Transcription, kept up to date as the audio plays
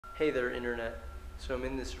Hey there, internet. So I'm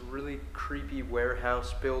in this really creepy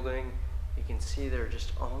warehouse building. You can see there are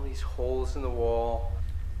just all these holes in the wall.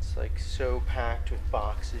 It's like so packed with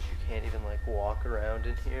boxes you can't even like walk around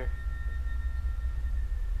in here.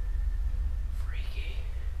 Freaky.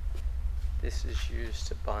 This is used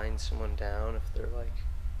to bind someone down if they're like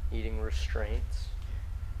needing restraints.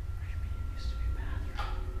 There used to be a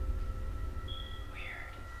bathroom.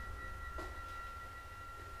 Weird.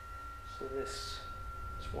 So this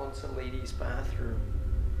is once a ladies' bathroom.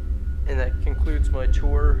 And that concludes my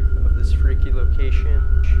tour of this freaky location.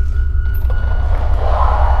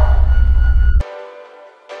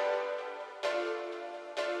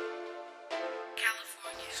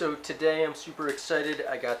 So today I'm super excited.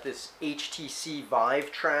 I got this HTC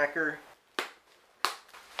Vive tracker.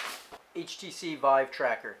 HTC Vive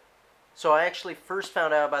tracker. So I actually first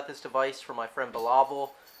found out about this device from my friend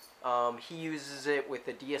Bilal. He uses it with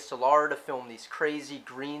the DSLR to film these crazy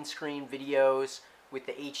green screen videos with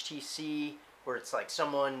the HTC, where it's like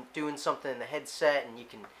someone doing something in the headset, and you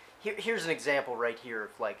can. Here's an example right here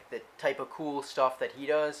of like the type of cool stuff that he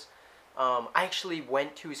does. I actually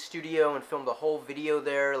went to his studio and filmed a whole video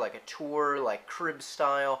there, like a tour, like crib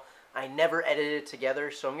style. I never edited it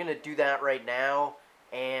together, so I'm gonna do that right now.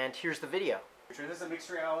 And here's the video. This is a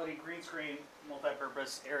mixed reality green screen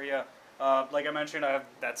multi-purpose area. Like I mentioned, I have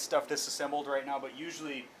that stuff disassembled right now, but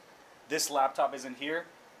usually this laptop isn't here.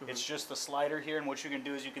 It's just the slider here, and what you can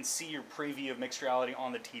do is you can see your preview of mixed reality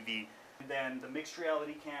on the TV. And then the mixed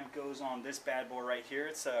reality cam goes on this bad boy right here.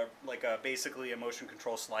 It's basically a motion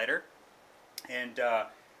control slider. And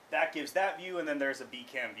that gives that view, and then there's a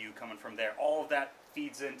B-cam view coming from there. All of that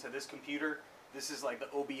feeds into this computer. This is like the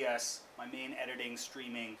OBS, my main editing,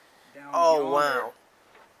 streaming. Oh, wow.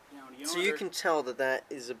 So you can tell that that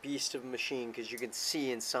is a beast of a machine because you can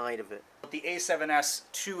see inside of it. What the A7S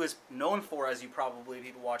II is known for, as you probably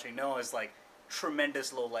people watching know, is like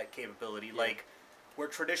tremendous low light capability. Yeah. Like where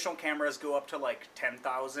traditional cameras go up to like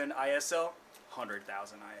 10,000 ISO,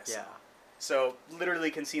 100,000 ISO. Yeah. So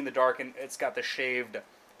literally can see in the dark, and it's got the shaved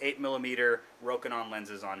 8mm Rokinon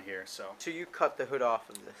lenses on here. So you cut the hood off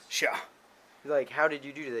of this? Yeah. Like, how did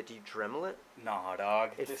you do that? Do you Dremel it? Nah,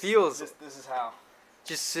 dog. This is how.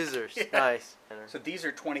 Just scissors. Yeah. Nice. So these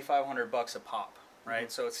are $2,500 a pop,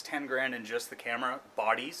 right? So it's 10 grand in just the camera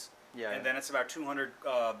bodies. Yeah. And then it's about 200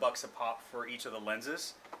 bucks a pop for each of the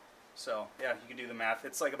lenses. So yeah, you can do the math.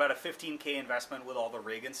 It's like about a 15K investment with all the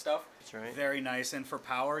rig and stuff. That's right. Very nice. And for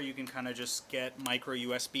power, you can kind of just get micro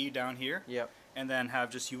USB down here. Yep. And then have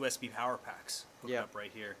just USB power packs hooked up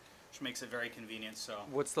right here, which makes it very convenient. So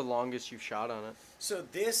what's the longest you've shot on it? So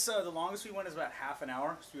this, the longest we went is about half an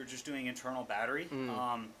hour. So we were just doing internal battery.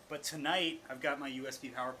 But tonight I've got my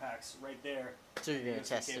USB power packs right there. So you're gonna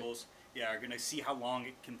test cables. Yeah, we're gonna see how long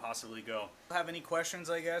it can possibly go. Have any questions?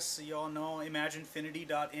 I guess you all know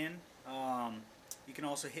imaginfinity.in. You can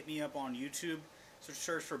also hit me up on YouTube. So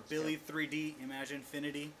search for Billy3D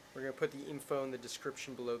Imaginfinity. We're gonna put the info in the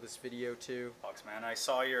description below this video too. Man, I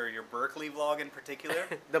saw your Berkeley vlog in particular.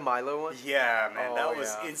 The Milo one? Yeah, man, that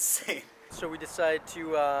was insane. So we decided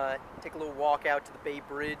to take a little walk out to the Bay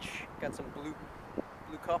Bridge. Got some blue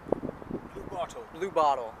cup? Blue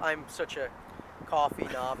bottle. I'm such a coffee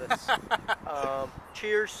novice.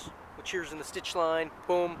 Cheers. We'll cheers in the stitch line.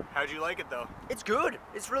 Boom. How'd you like it though? It's good.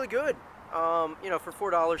 It's really good. You know, for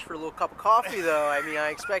 $4 for a little cup of coffee, though, I mean, I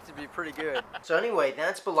expect it to be pretty good. So anyway,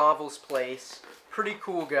 that's Bilal's place. Pretty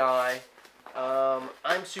cool guy.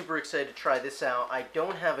 I'm super excited to try this out. I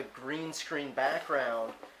don't have a green screen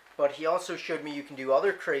background, but he also showed me you can do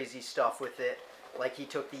other crazy stuff with it. Like he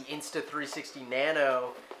took the Insta360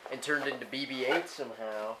 Nano and turned it into BB-8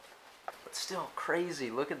 somehow. But still crazy,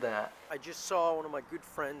 look at that. I just saw one of my good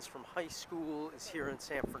friends from high school is here in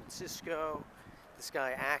San Francisco. This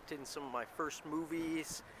guy acted in some of my first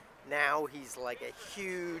movies. Now he's like a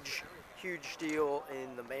huge deal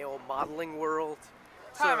in the male modeling world.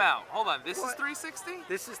 Time out. Hold on. This is 360?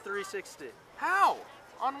 This is 360. How?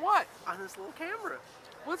 On what? On this little camera.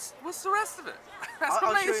 What's the rest of it? That's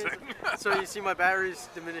I'll amazing. show you. So you see my battery's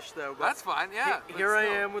diminished though. But that's fine, yeah. Here I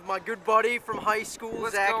am with my good buddy from high school,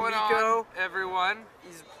 What's Zach going Miko. On, everyone?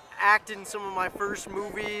 He's acted in some of my first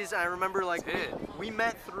movies. I remember like we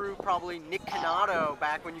met through probably Nick Canato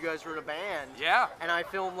back when you guys were in a band. Yeah. And I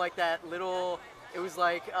filmed like that little, it was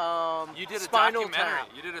like you did Spinal a documentary. Tap.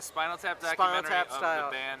 You did a Spinal Tap documentary Spinal Tap of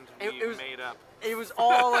style. the band it was, made up. It was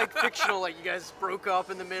all like fictional, like you guys broke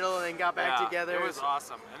up in the middle and then got back together. It was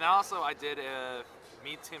awesome. And also I did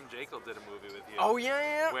me, Tim Jekyll did a movie with you. Oh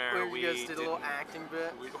yeah. Where you guys did a little acting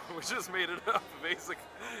bit. We just made it up, basically.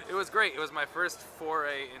 It was great. It was my first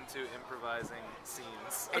foray into improvising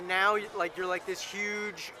scenes. And now, like, you're like this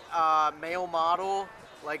huge male model,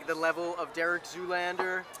 like the level of Derek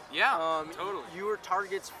Zoolander. Yeah, totally. You were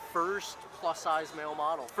Target's first plus-size male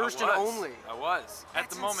model, first I and was. only. I was at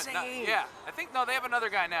That's the moment. insane. Yeah, I think no, they have another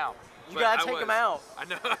guy now. You but gotta I take was. him out. I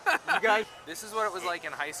know. You guys. This is what it was like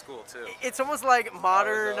in high school too. It's almost like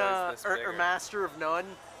modern always this or bigger. Master of None.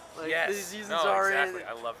 Like, Yes. these seasons No, are exactly. in.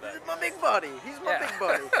 I love that. This is my big buddy. He's my Yeah. big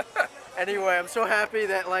buddy. Anyway, I'm so happy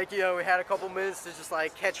that, like, you know, we had a couple minutes to just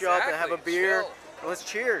like catch up and have a Exactly. beer. Chill. And let's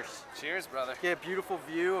cheers. Cheers, brother. Get a beautiful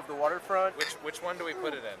view of the waterfront. Which one do we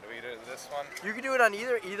put it in? Do we do this one? You can do it on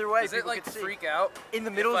either way. Does it people like can see. freak out In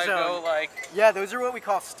the middle if zone. I go like? Yeah, those are what we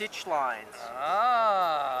call stitch lines.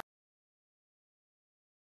 Ah.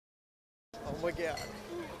 Oh my god.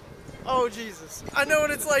 Oh Jesus. I know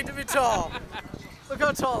what it's like to be tall. Look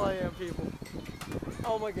how tall I am, people.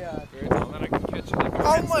 Oh my god. Very tall, then I can catch it like a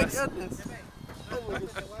Oh my princess. goodness.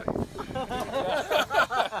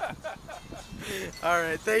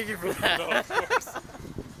 Alright, thank you for that. No, of course.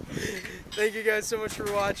 Thank you guys so much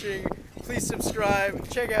for watching. Please subscribe.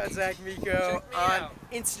 Check out Zach Miko Check me on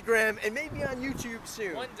out. Instagram and maybe on YouTube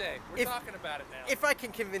soon. One day. We're If- talking about it now. If I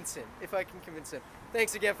can convince him.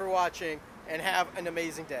 Thanks again for watching and have an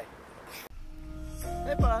amazing day.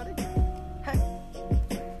 Hey buddy. Hey.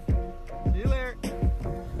 See you later.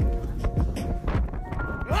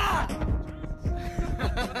 Ah!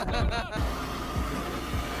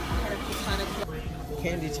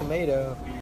 Candy tomato.